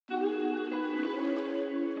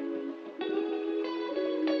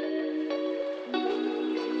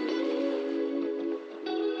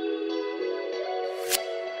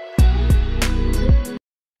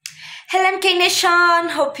Nation,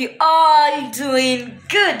 hope you all doing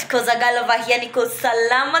good cause a girl over here niko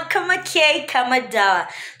salama kama K kama dawa.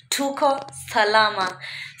 Tuko salama.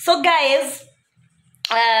 So guys,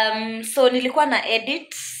 so nilikuwa na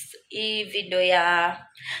edit hii video ya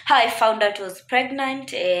how I found out I was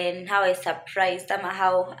pregnant and how I surprised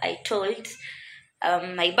how I told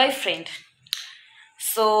my boyfriend.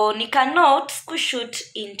 So nika note shoot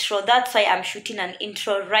intro, that's why I'm shooting an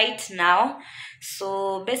intro right now.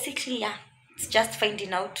 So basically, yeah, it's just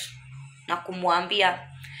finding out na kumwambia.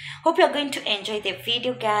 Hope you're going to enjoy the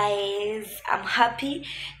video, guys. I'm happy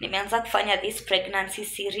nimeanza kufanya this pregnancy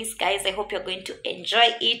series, guys. I hope you're going to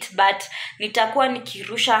enjoy it, but nitakuwa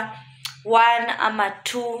nikirusha 1 ama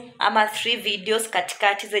 2 ama 3 videos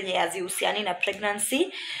katikati zenye hazihusiani na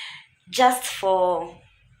pregnancy, just for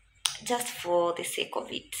the sake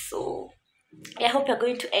of it. So I hope you're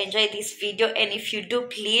going to enjoy this video, and if you do,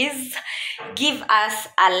 please give us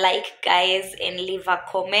a like, guys, and leave a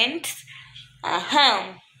comment.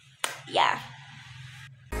 Yeah.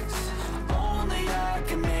 Only I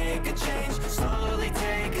can make a change. Slowly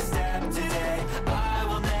take a step today. I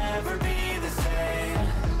will never be the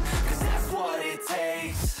same, 'cause that's what it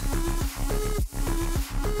takes.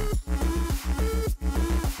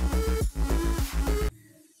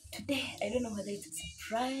 Today, I don't know whether it's a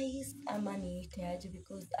surprise ama niiteaje,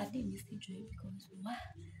 because I didn't miss it because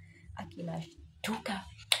akina shtuka.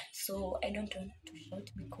 So I don't want to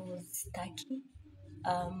shout because Taki,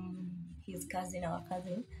 his cousin, our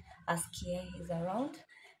cousin, Askia, is around,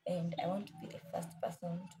 and I want to be the first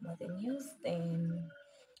person to know the news. Then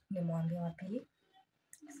nimwambia wa pili.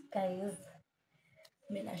 Guys,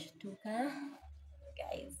 menashtuka.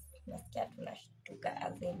 Guys, nasikia tunashtuka,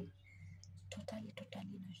 as in totally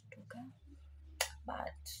nashtuka,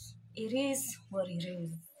 but it is what it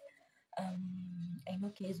is. I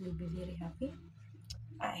know Case will be very happy.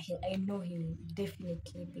 I know he will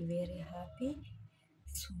definitely be very happy.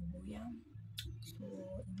 So yeah, so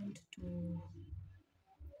I want to do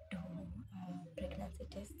a pregnancy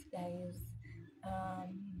test, guys.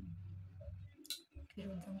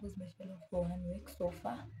 Period zangu zimeshika for 1 week so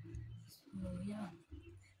far. So yeah,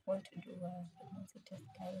 want to do a pregnancy test,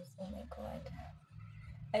 guys. Oh my god,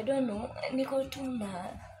 I don't know, niko tu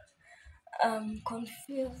na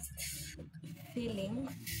confused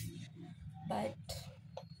feelings, but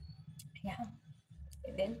yeah,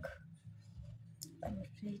 I think I'm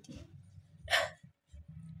ready.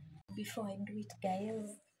 Before I do it,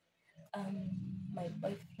 guys, my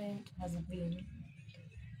boyfriend has been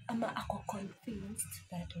ako convinced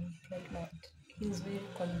that I'm pregnant. He's very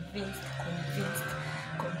convinced,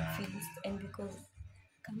 and because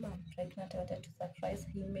I'm pregnant, I wanted to surprise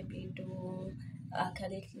him, maybe do a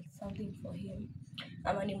little something for him,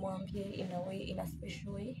 ama nimwambie in a way, in a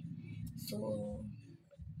special way. So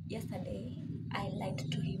yesterday I lied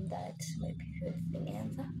to him that my period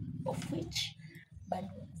zimeanza, of which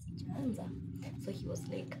bado sijaanza. So he was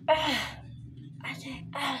like,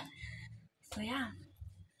 so yeah,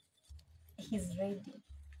 he's ready.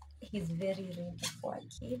 He's very ready for a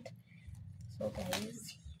kid. So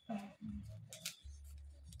guys,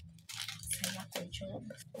 saya kwa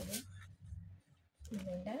job, so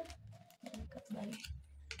nenda kabali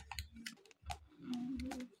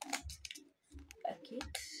a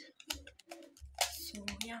kid. So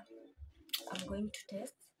yeah, I'm going to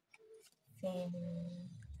test, then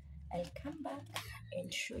I'll come back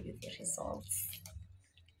and show you the results.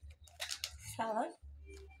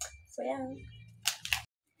 So yeah,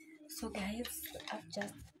 so guys, I've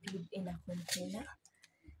just put in a container.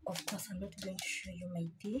 Of course, I'm not going to show you my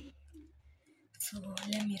day, so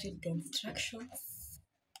let me read the instructions.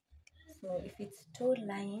 So if it's 2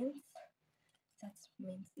 lines, that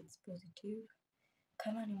means it's positive.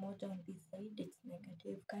 Kama ni moja on this side, it's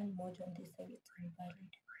negative. Kama ni moja on this side, it's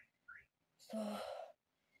invalid. So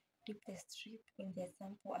dip the strip in the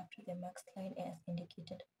sample up to the max line as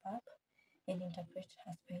indicated above, and interpret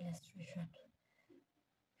as per illustration.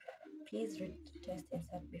 Please read the test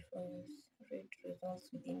insert before you read results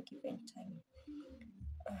within given time.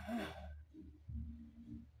 Okay.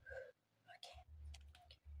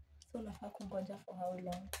 So nafaa kungoja for how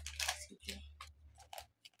long? Sijui.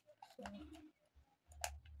 So yeah.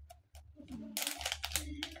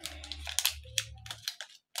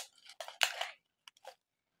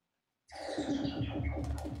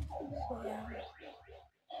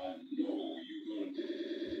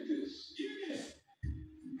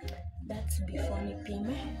 That's before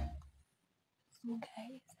nipime. So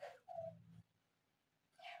guys,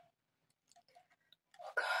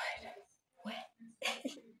 oh god, what?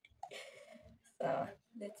 So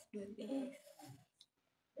let's do this.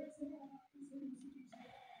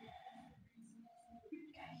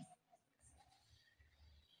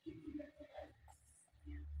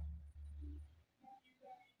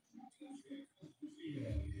 So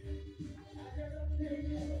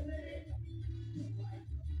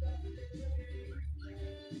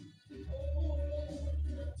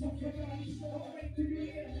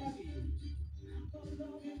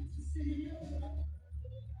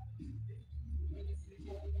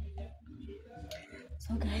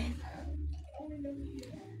guys,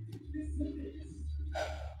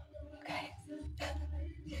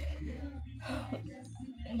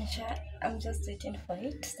 I'm just waiting for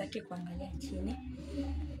it. Sitaki kuangalia chini.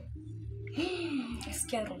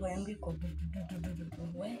 Nasikia roho yangu iko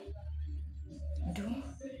do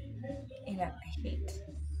in a hate.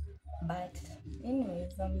 But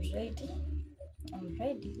anyways, I'm ready. Yeah. I'm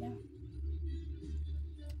ready.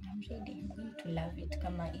 I'm going to love it.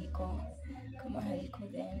 Kama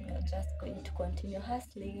haiko, then we're just going to continue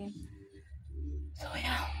hustling. So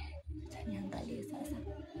yeah, taniangalie sasa.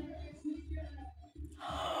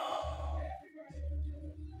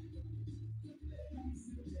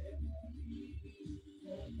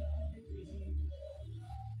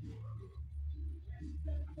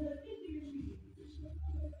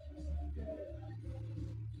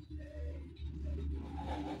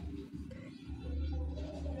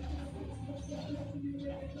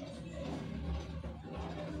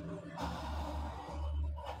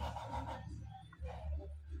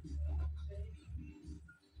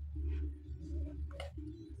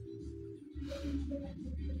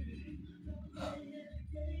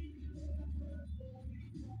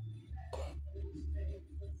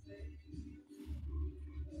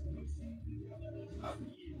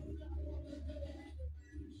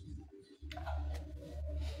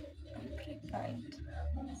 Right.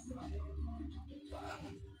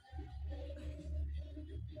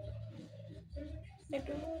 I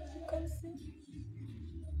don't know if you can see.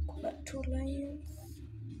 Kuna 2 lines.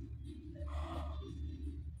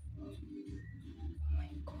 Oh my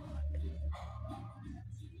god.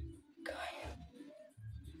 Guy.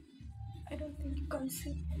 I don't think you can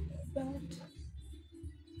see, but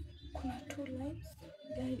kuna 2 lines.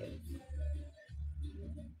 Guys.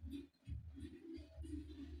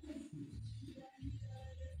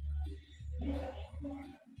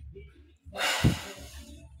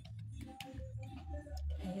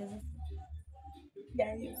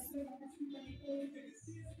 Guys.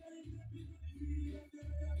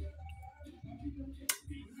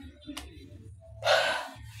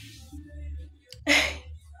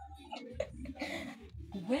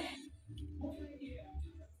 Where?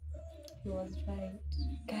 He was right.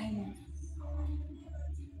 Guys.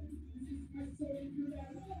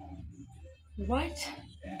 What?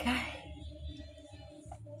 Guy.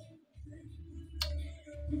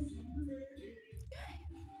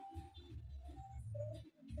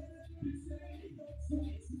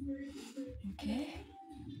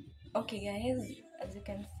 Okay guys, as you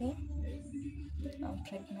can see, I'm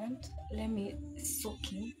pregnant. Let me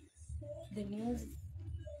soak in the news,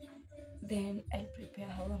 then I'll prepare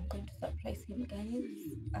how I'm going to surprise him. Guys,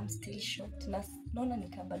 I'm still shocked. Naona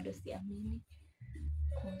nikabado siamini.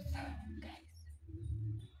 Cause guys,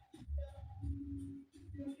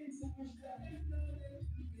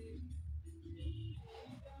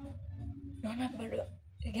 naona bado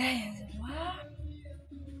guys, wow.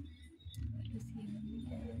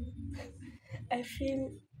 I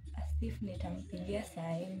feel as if nitampigia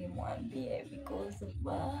sahi nimwambie because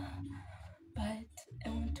wow. But I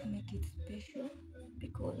want to make it special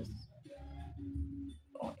because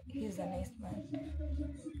he's a nice man.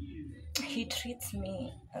 He treats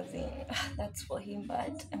me as in that's for him,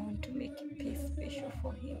 but I want to make it special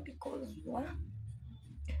for him because what?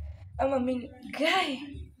 I mean, guy.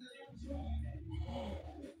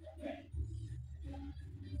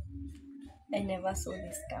 I never saw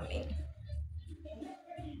this coming.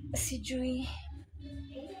 Sijui.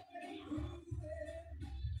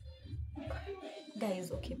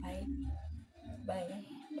 Guys, okay, bye.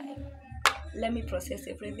 Let me process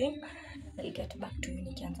everything. I'll get back to you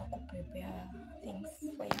nikianza prepare things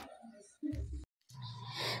for you.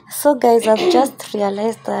 So guys, I've just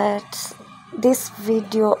realized that this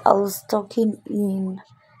video I was talking in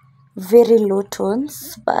very low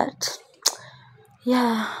tones, but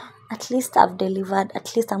yeah, at least I've delivered.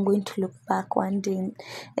 At least I'm going to look back one day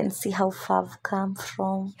and see how far I've come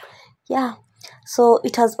from. Yeah, so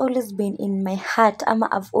it has always been in my heart.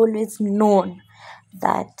 I've always known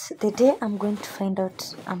that the day I'm going to find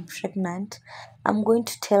out I'm pregnant, I'm going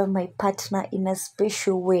to tell my partner in a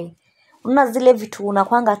special way. Una zile vitu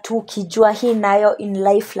unakwanga tu ukijua hii nayo in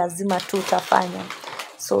life lazima tu utafanya.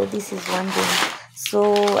 So this is one thing.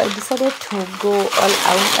 So I decided to go all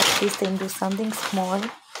out at least and do something small.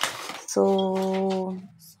 So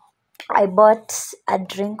I bought a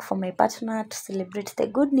drink for my partner to celebrate the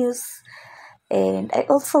good news, and I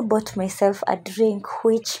also bought myself a drink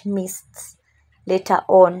which missed later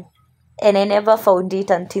on, and I never found it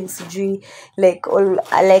until sijui like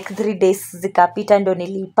 3 days zikapita ndo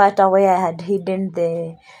nilipata where I had hidden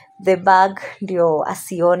the bag ndio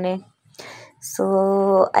asione.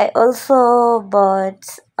 So I also bought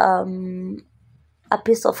a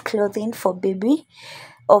piece of clothing for baby,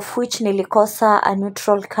 of which nilikosa a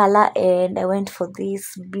neutral color, and I went for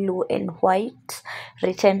this blue and white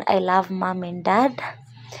written I love mom and dad.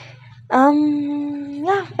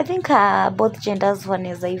 Yeah, I think both genders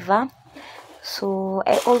wanaweza ivaa. So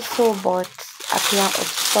I also bought a pair of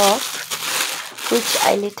socks which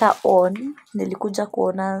I later on nilikuja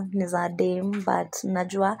kuona ni za dem, but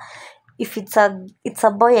najua if it's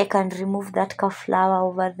a boy I can remove that flower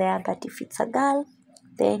over there, but if it's a girl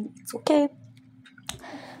then it's okay.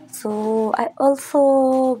 So I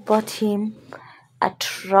also bought him a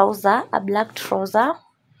black trouser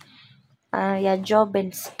ya job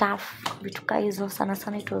and stuff, vitu kaa hizo sana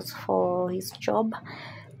sana, it was for his job.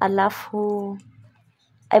 Alafu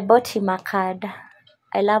I bought him a card.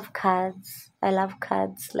 I love cards,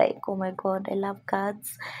 like oh my god, I love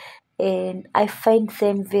cards, and I find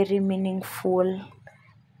them very meaningful,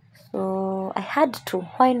 so I had to,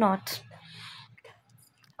 why not?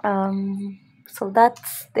 So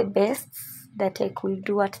that's the best that I could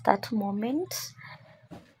do at that moment,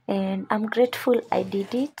 and I'm grateful I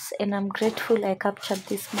did it, and I'm grateful I captured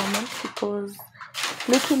this moment, because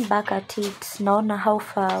looking back at it naona how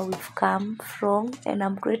far we've come from, and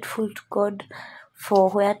I'm grateful to God for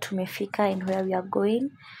where tumefika and where we are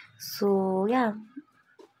going. So yeah,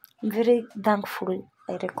 I'm very thankful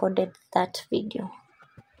I recorded that video.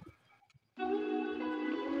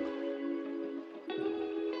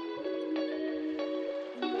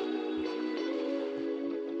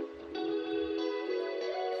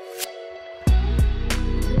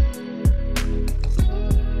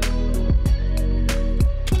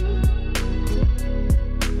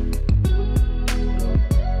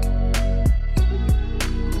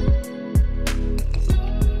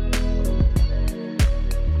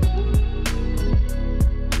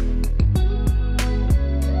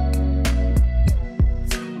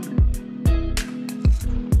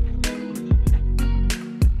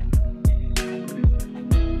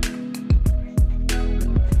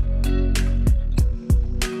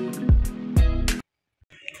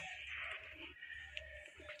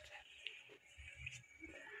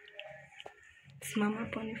 Simama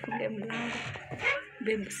hapo nifunge mlango.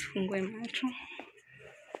 Babe, usifungue macho.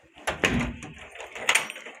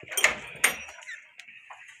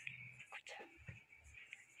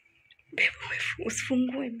 Babe,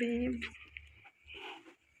 usifungue babe.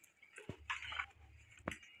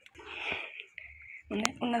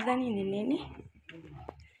 Unadhani ni nini?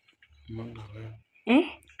 Manda wewe.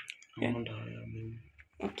 Manda wewe mimi.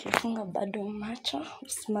 Okay, funga bado macho,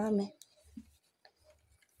 usimame.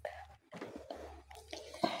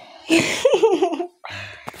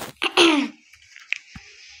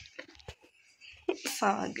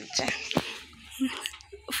 Sawa gicha.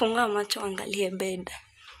 Funga macho, angalie bed.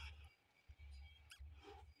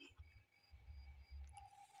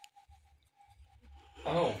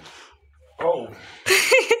 Oh.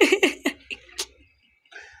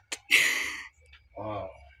 Wow.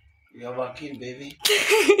 You're lucky, baby.